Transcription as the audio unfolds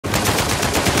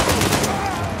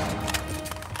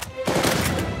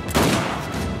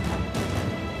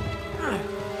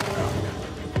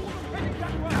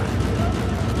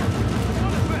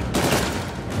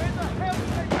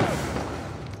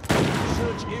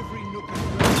every nook and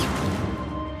cranny.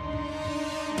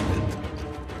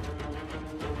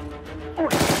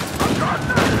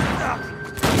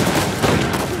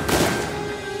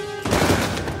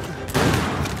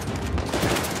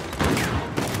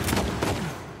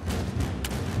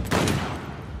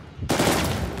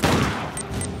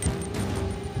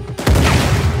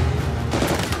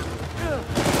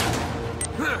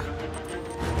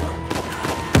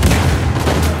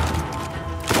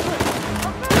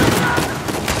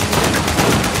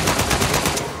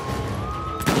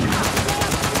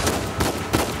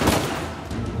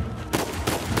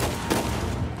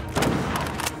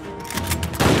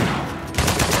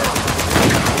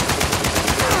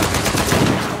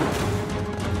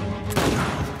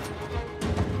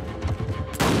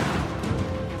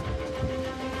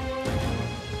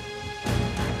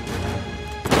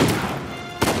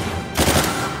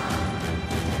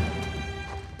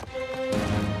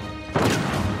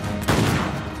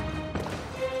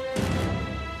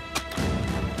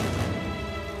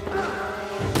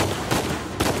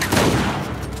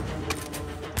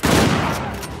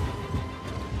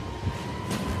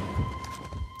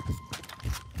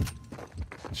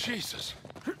 Jesus.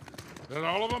 Is that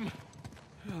all of them?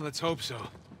 Well, let's hope so.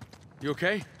 You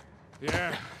okay?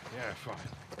 Yeah, fine.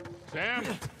 Sam?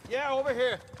 Yeah, over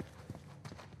here.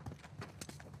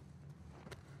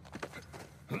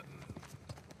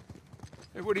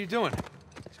 Hey, what are you doing?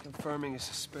 He's confirming his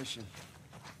suspicion.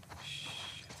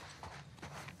 Shit.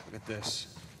 Look at this.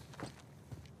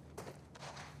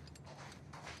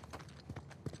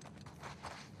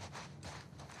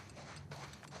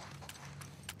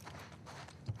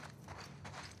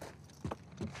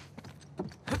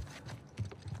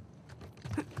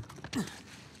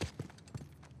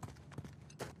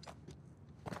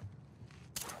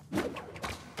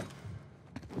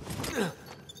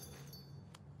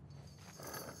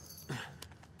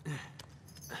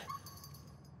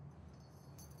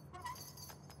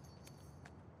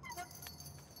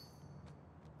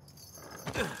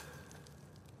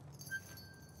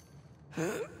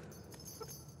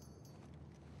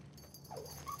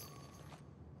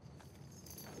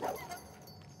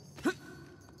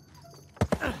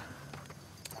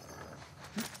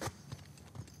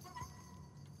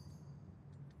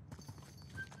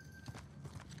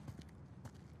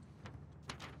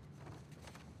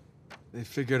 They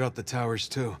figured out the towers,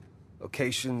 too.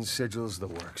 Locations, sigils, the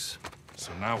works.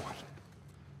 So now what?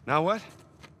 Now what?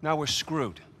 Now we're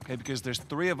screwed. Okay, because there's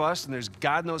 3 of us, and there's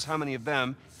God knows how many of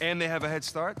them, and they have a head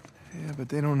start. Yeah, but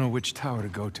they don't know which tower to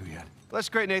go to yet. That's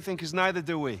great, Nathan, because neither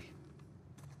do we.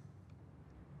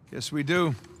 Yes, we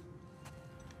do.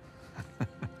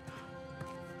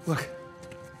 Look,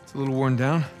 it's a little worn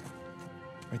down.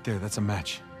 Right there, that's a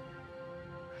match.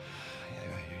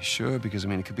 Yeah, you sure? Because, I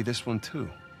mean, it could be this one, too.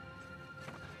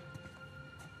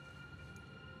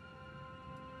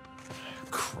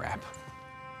 Crap.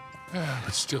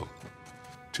 But still,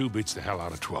 2 beats the hell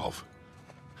out of 12.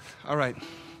 All right.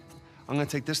 I'm gonna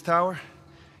take this tower.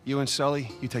 You and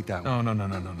Sully, you take that one.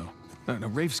 No,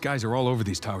 Rafe's guys are all over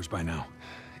these towers by now.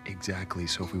 Exactly.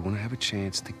 So if we want to have a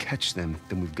chance to catch them,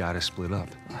 then we've got to split up.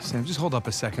 Sam, just hold up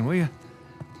a second, will you?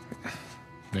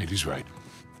 Nate, he's right.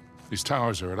 These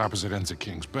towers are at opposite ends of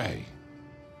King's Bay.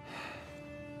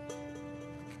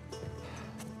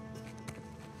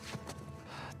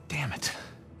 Damn it.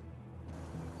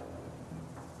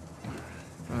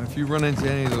 If you run into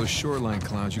any of those shoreline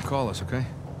clowns, you call us, okay?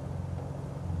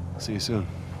 See you soon.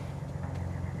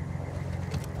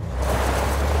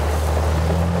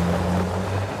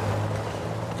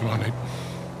 Come on, Nate.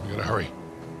 We gotta hurry.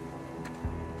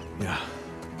 Yeah.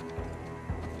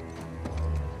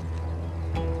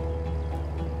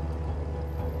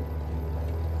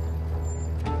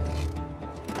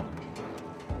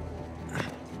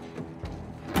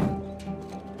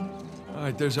 All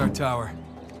right, there's our tower.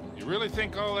 You really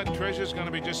think all that treasure's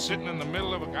gonna be just sitting in the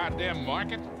middle of a goddamn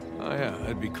market? Oh yeah,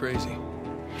 that'd be crazy.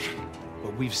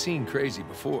 But we've seen crazy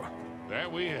before.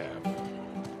 That we have.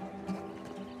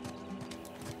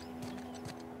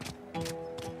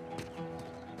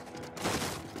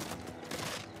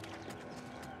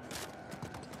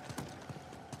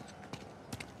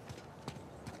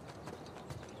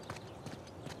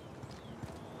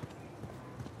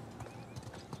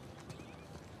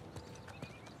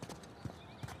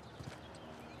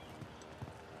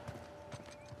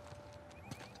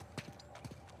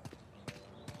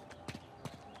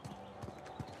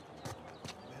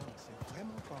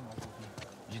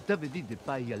 Je t'avais dit de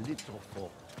pas y aller trop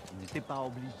fort. On n'était pas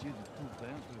obligé de tout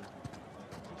vaincre.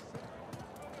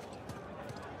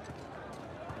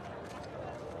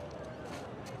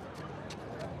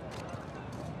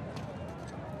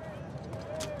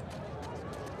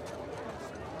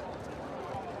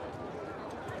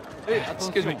 Hey,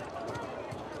 excuse me.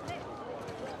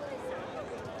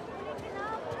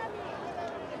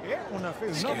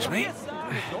 Excuse me?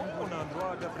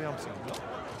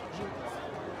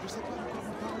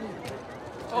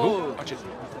 Oh, watch it.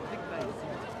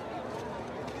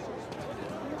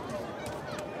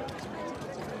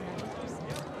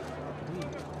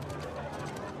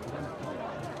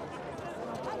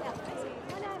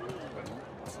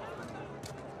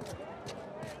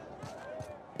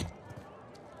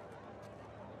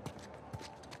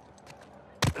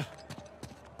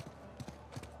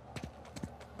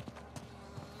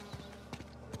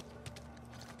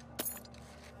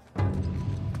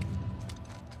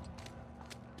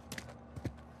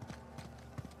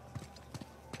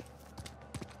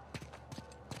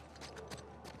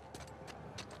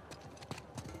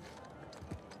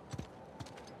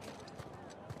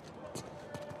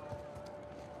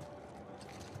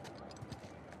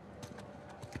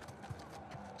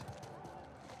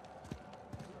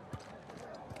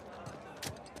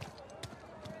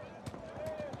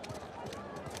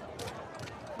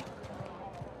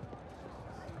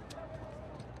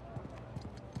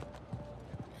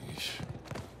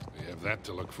 We have that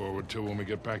to look forward to when we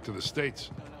get back to the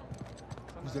States.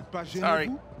 Vous êtes pas gêné, Sorry.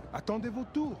 vous? Attendez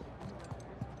votre tour.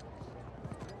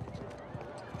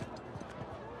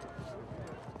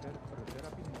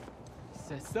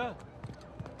 C'est ça.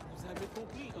 Vous avez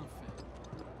compris, en fait.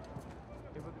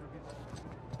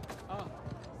 Ah,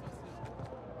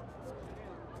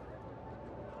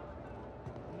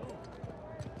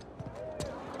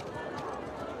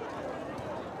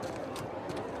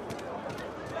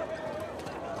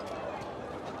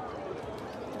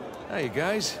 ça Hey, you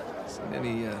guys. Seen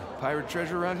any pirate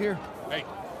treasure around here? Hey,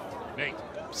 Nate.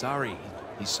 Sorry,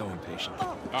 he's so impatient.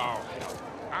 Oh, hell.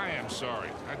 I am sorry.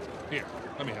 Here,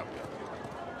 let me help you.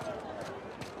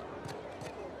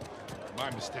 My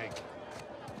mistake.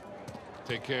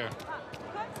 Take care.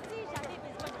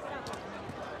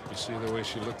 You see the way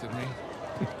she looked at me?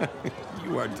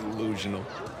 You are delusional.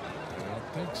 I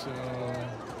don't think so.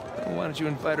 Why don't you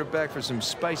invite her back for some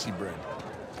spicy bread?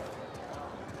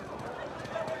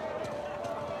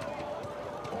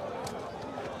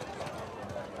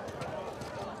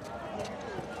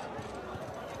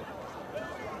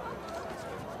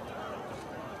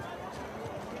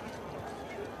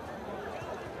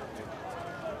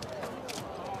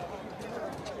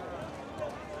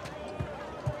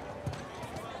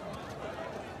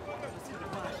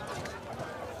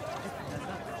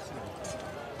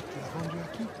 Tu l'as vendu à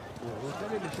qui? Au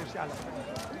hôtel et le chercher à la fin.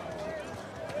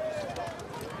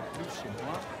 Plus chez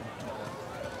moi.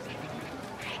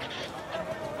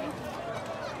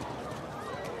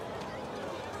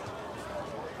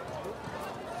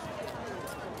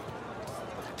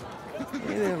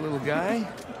 Hey there, little guy.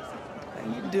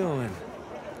 How you doing?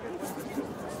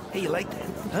 Hey, you like that,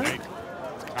 huh? Nate,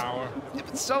 Tower, Yeah,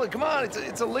 but Sully, come on,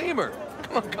 it's a lemur.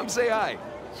 Come on, come say hi.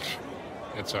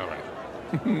 it's all right.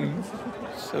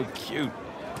 So cute.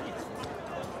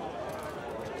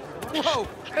 Whoa!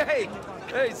 Hey!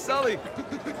 Hey, Sully!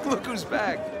 Look who's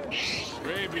back.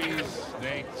 Rabies,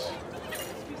 Nate.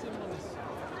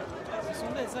 Ce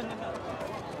sont des animaux.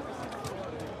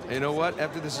 You know what?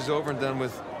 After this is over and done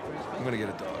with, I'm gonna get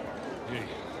a dog. Gee, if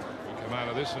you come out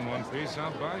of this in one piece,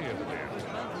 I'll buy you the damn thing.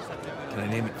 Can I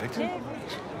name it Victor?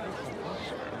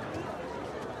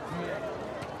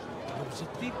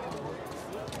 L'objectif,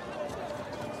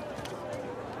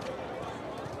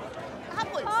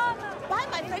 Apples. Buy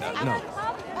my first No. apple.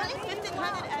 Only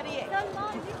 1,588.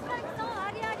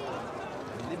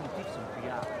 Les motifs sont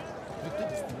criards. Plutôt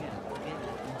destinés à la guerre et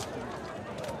à l'instrument.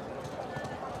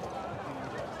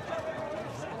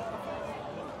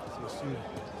 C'est sûr.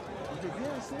 Il est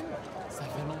bien assez. ça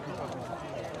fait longtemps.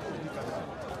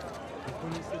 Vous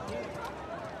connaissez bien.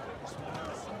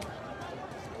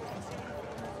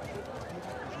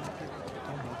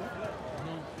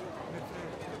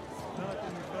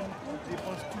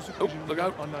 Dépense tout ce que Oh, je look gagne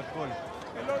out. en alcool.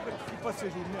 Et l'autre, il passe ses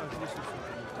journées à jouer sur son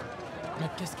téléphone. Mais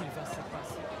qu'est-ce qu'il va se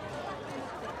passer?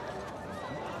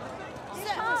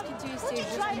 Sir, would you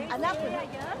try an apple?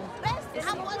 Best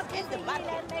apples in the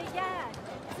market.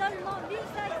 Seulement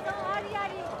 1500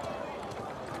 Ariari.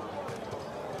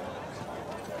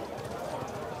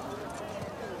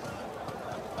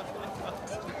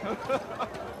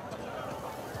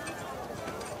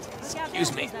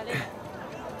 Excuse me.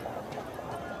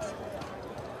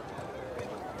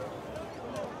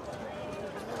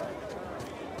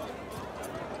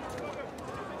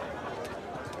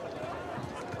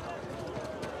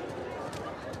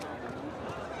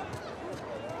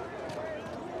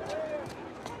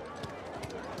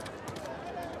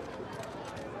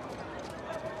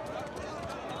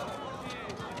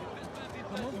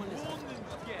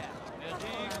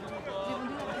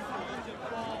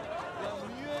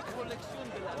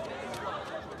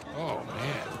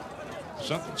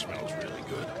 Something smells really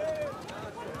good.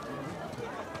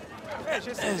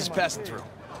 Just passing through.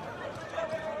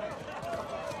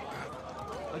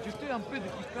 Ajoutez un peu de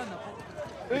piquant n'importe.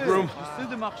 Big room. J'essaie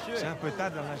de marcher. C'est un peu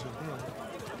tard dans la journée.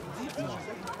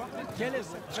 Quel est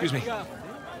ce Excuse me. gars?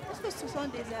 Est-ce que ce sont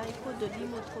des haricots de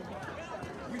lime ou trop?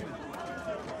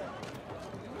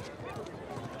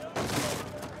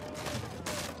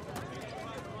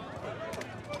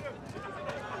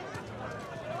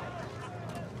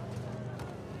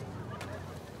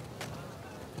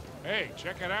 Hey,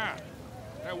 check it out.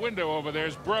 That window over there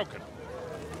is broken.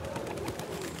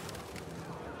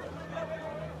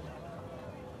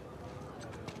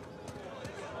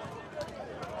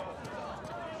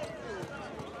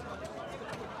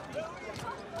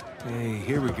 Hey,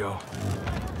 here we go.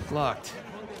 Locked.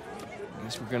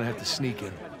 Guess we're gonna have to sneak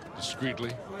in.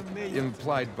 Discreetly.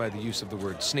 Implied by the use of the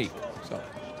word sneak, so.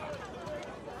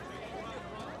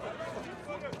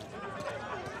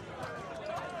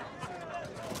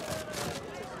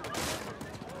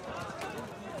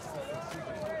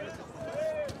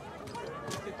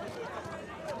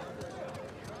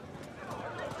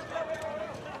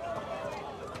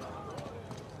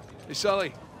 Hey,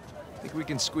 Sully. Think we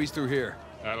can squeeze through here.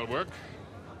 That'll work.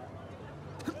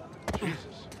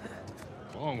 Jesus.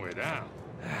 Long way down.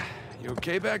 You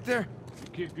okay back there? You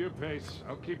keep your pace,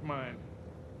 I'll keep mine.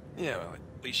 Yeah, well,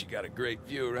 at least you got a great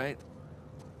view, right?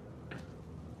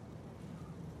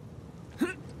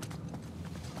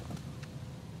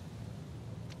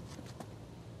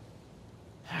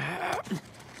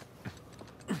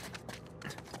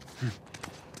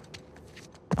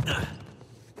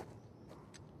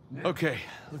 Okay,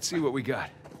 let's see what we got.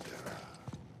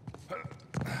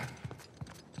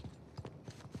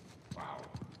 Wow.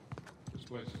 This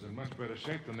place is in much better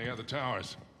shape than the other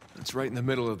towers. It's right in the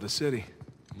middle of the city.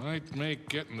 Might make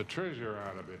getting the treasure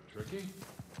out of it tricky.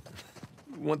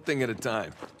 One thing at a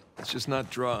time. Let's just not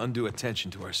draw undue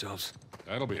attention to ourselves.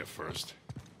 That'll be a first.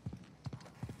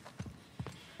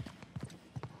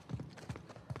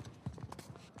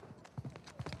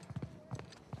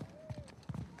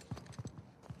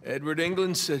 Edward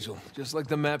England's sigil, just like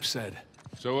the map said.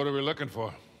 So what are we looking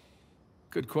for?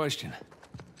 Good question.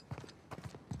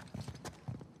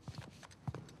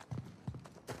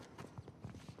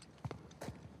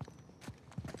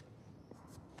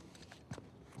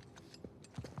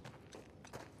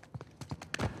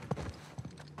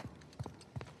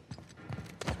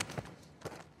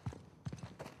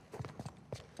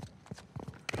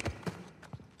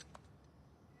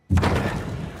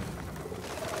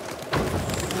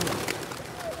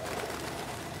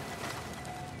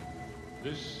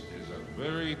 This is a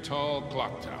very tall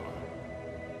clock tower.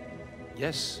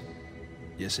 Yes.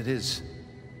 Yes, it is.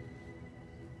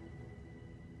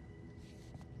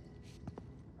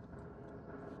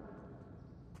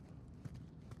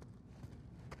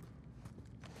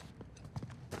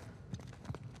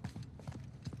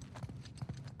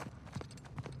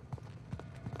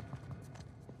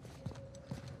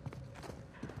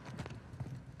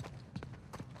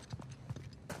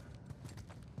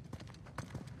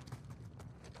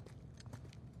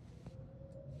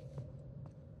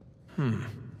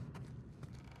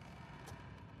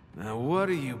 Now, what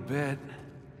do you bet?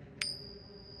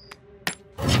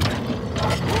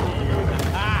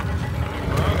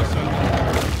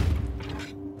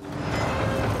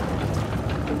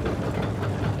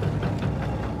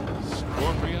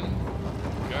 Scorpion?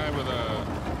 Guy with a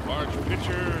large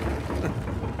pitcher?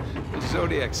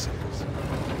 Zodiac symbols.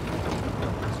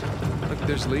 Look,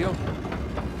 there's Leo.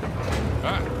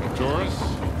 Ah, Taurus.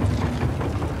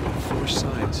 4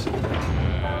 signs.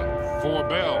 4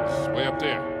 bells, way up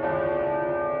there.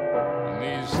 And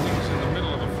these things in the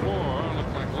middle of the floor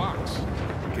look like locks.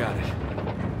 Got it.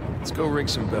 Let's go ring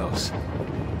some bells.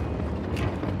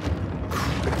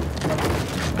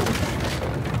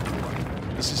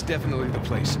 This is definitely the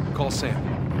place. Call Sam.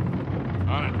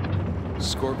 On it.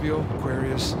 Scorpio,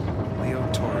 Aquarius, Leo,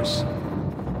 Taurus.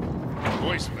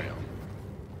 Voicemail.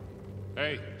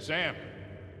 Hey, Sam.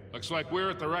 Looks like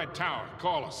we're at the right tower.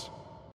 Call us.